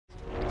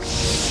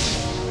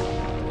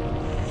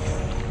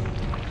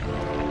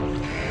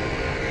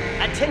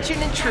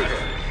Attention intruder.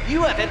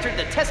 You have entered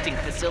the testing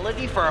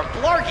facility for a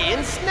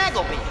Blargian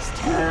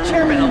Snagglebeast.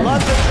 Chairman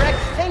Alonzo Drek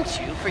thanks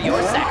you for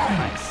your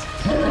sacrifice.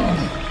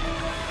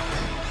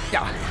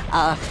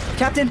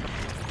 Captain,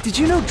 did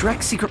you know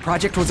Drek's secret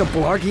project was a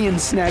Blargian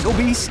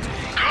Snagglebeast? It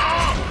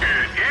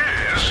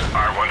is.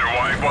 I wonder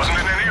why it wasn't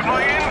in any of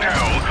my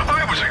intel.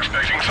 I was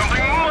expecting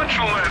something much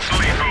less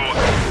lethal.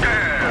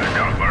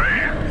 Don't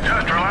worry.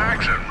 Just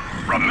relax and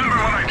remember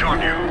what I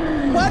taught you.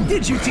 What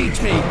did you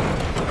teach me?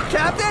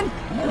 Captain?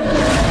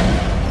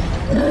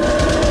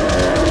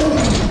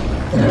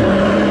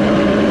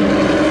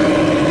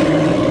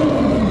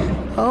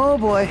 Oh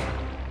boy.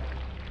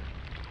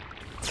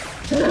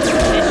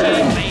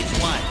 Initiate phase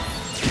 1.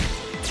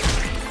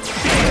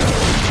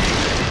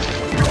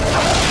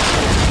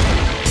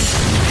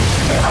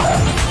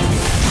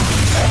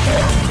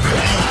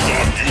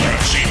 Thought you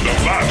had seen the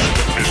last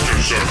of Mr.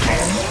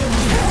 Zircon.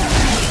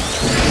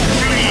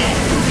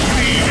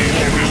 Flee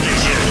before Mr.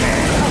 Zircon.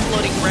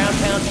 Uploading ground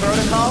pound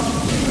protocol.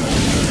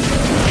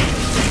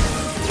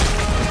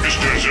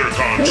 Mr.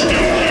 Zircon still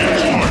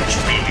hears hearts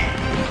beating.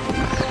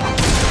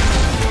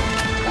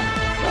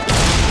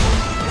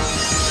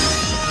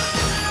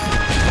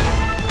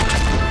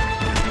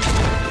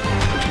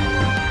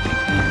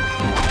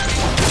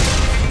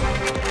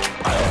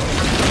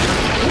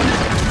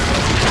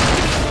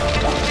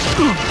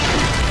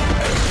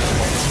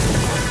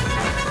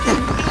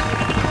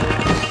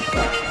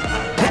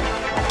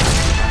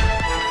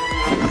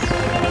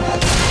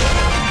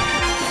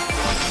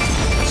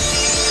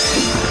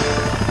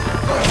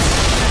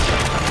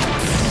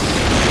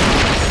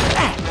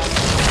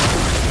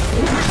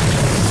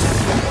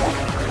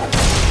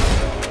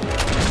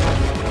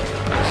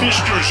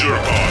 Mr.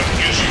 Zircon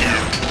is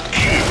here to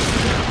kill.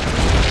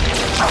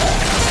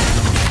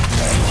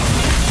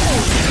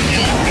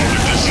 You are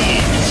the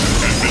disease,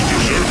 and Mr.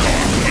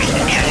 Zircon is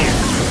the killer.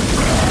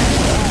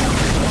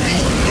 You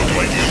look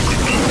like you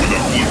could do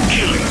without me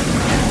killing.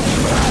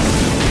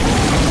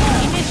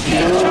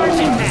 Initiate charge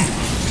impact.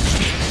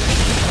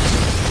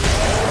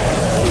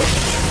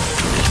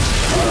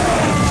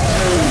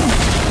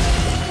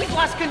 We've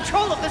lost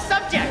control of the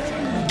subject.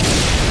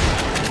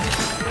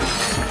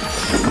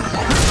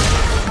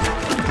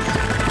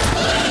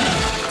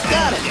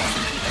 Got it.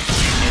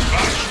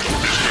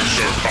 Mr.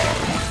 Zircon.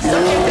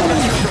 Subject under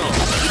control.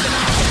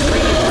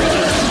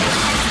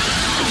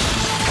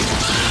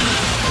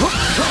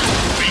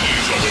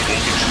 These are the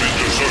moments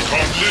Mr.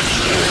 Zircon lives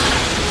for.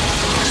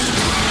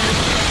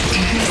 Do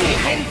you know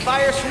how End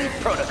fire sweep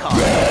protocol.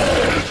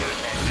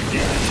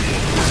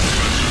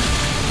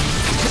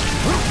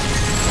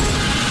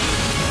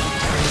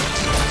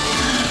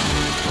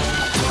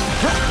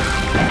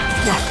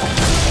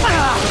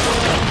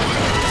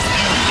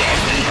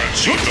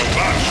 seen the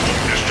last of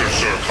Mr.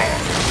 Zircon?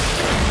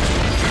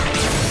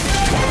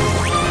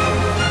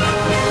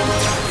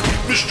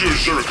 Mr.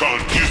 Zircon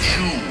gives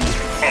you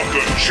a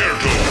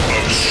concerto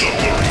of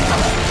suffering.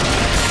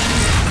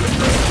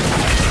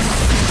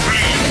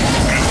 Free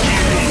and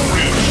kill your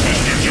ribs.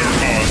 Mr.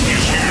 Zircon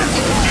is here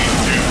to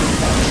meet him.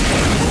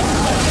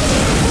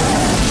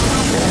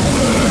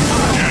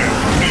 Death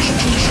is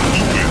too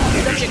stupid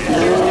for Subject Mr.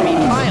 appears to be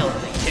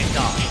mildly ticked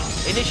off.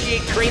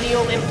 Initiate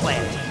cranial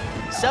implant.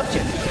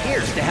 Subject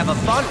appears to have a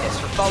fondness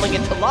for falling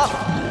into lava.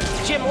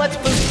 Jim, let's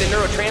boost the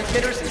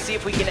neurotransmitters and see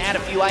if we can add a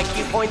few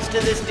IQ points to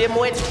this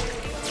dimwit.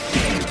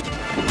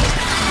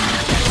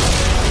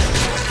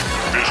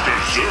 Mr.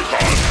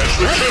 Zircon has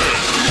returned.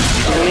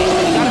 Okay,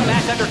 we got him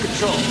back under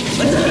control.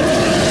 Let's keep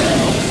it.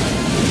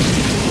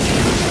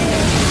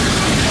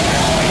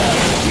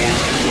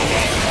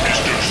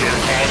 Mr.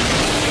 Zircon.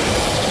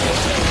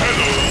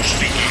 Hello,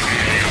 sneaky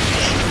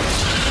aliens.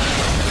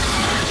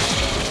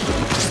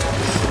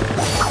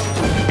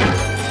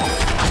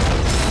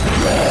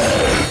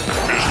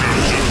 Mr.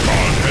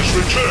 Zircon has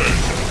returned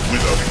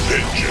with a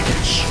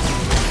vengeance.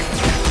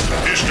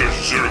 Mr.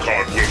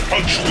 Zircon will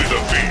punch you in the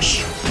face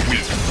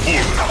with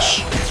bullets.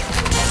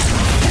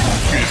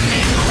 With me,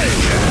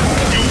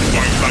 you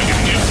fight like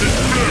an infant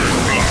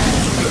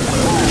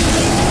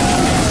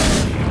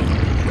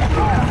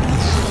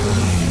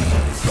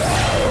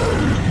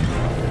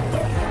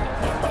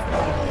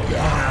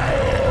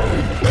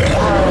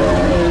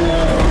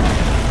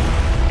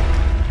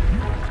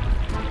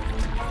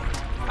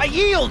I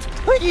yield!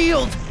 I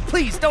yield!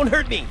 Please, don't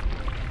hurt me!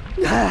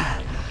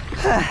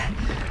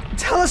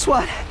 Tell us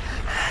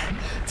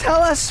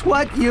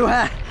what you,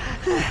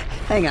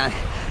 hang on.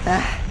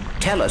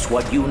 Tell us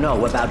what you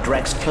know about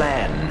Drek's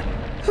plan.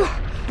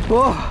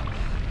 Whoa.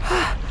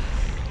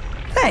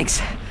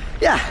 Thanks.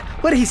 Yeah,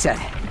 what he said.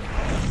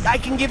 I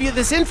can give you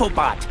this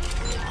infobot.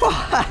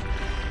 Whoa.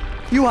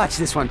 You watch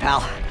this one,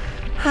 pal.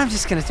 I'm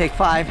just gonna take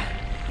 5.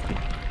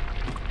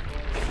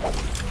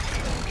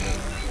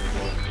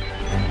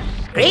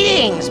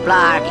 Greetings,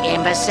 Blarg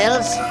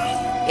imbeciles.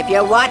 If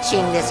you're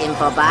watching this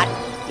infobot,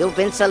 you've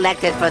been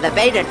selected for the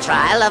beta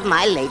trial of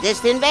my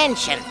latest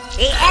invention,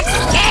 the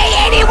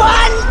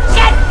XK-81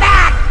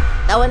 Jetpack!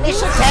 Though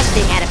initial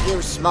testing had a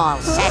few small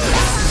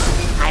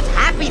setbacks, I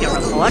I'm happy to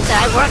report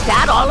that I worked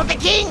out all of the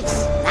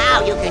kinks.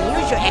 Now you can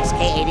use your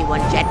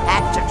XK-81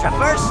 jetpack to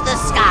traverse the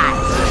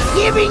skies,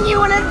 giving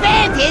you an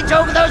advantage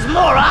over those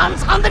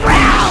morons on the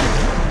ground.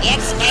 The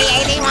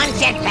XK-81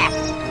 jetpack.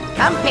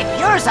 Come pick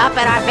yours up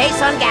at our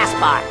base on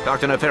Gaspar.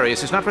 Dr.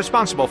 Nefarious is not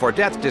responsible for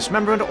death,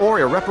 dismemberment, or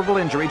irreparable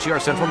injury to your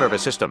central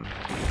nervous system.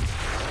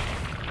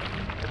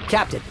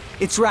 Captain,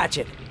 it's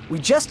Ratchet. We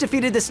just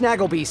defeated the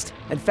Snagglebeast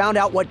and found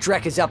out what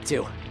Drek is up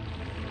to.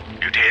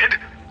 You did?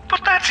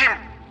 But that's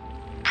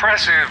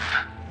impressive.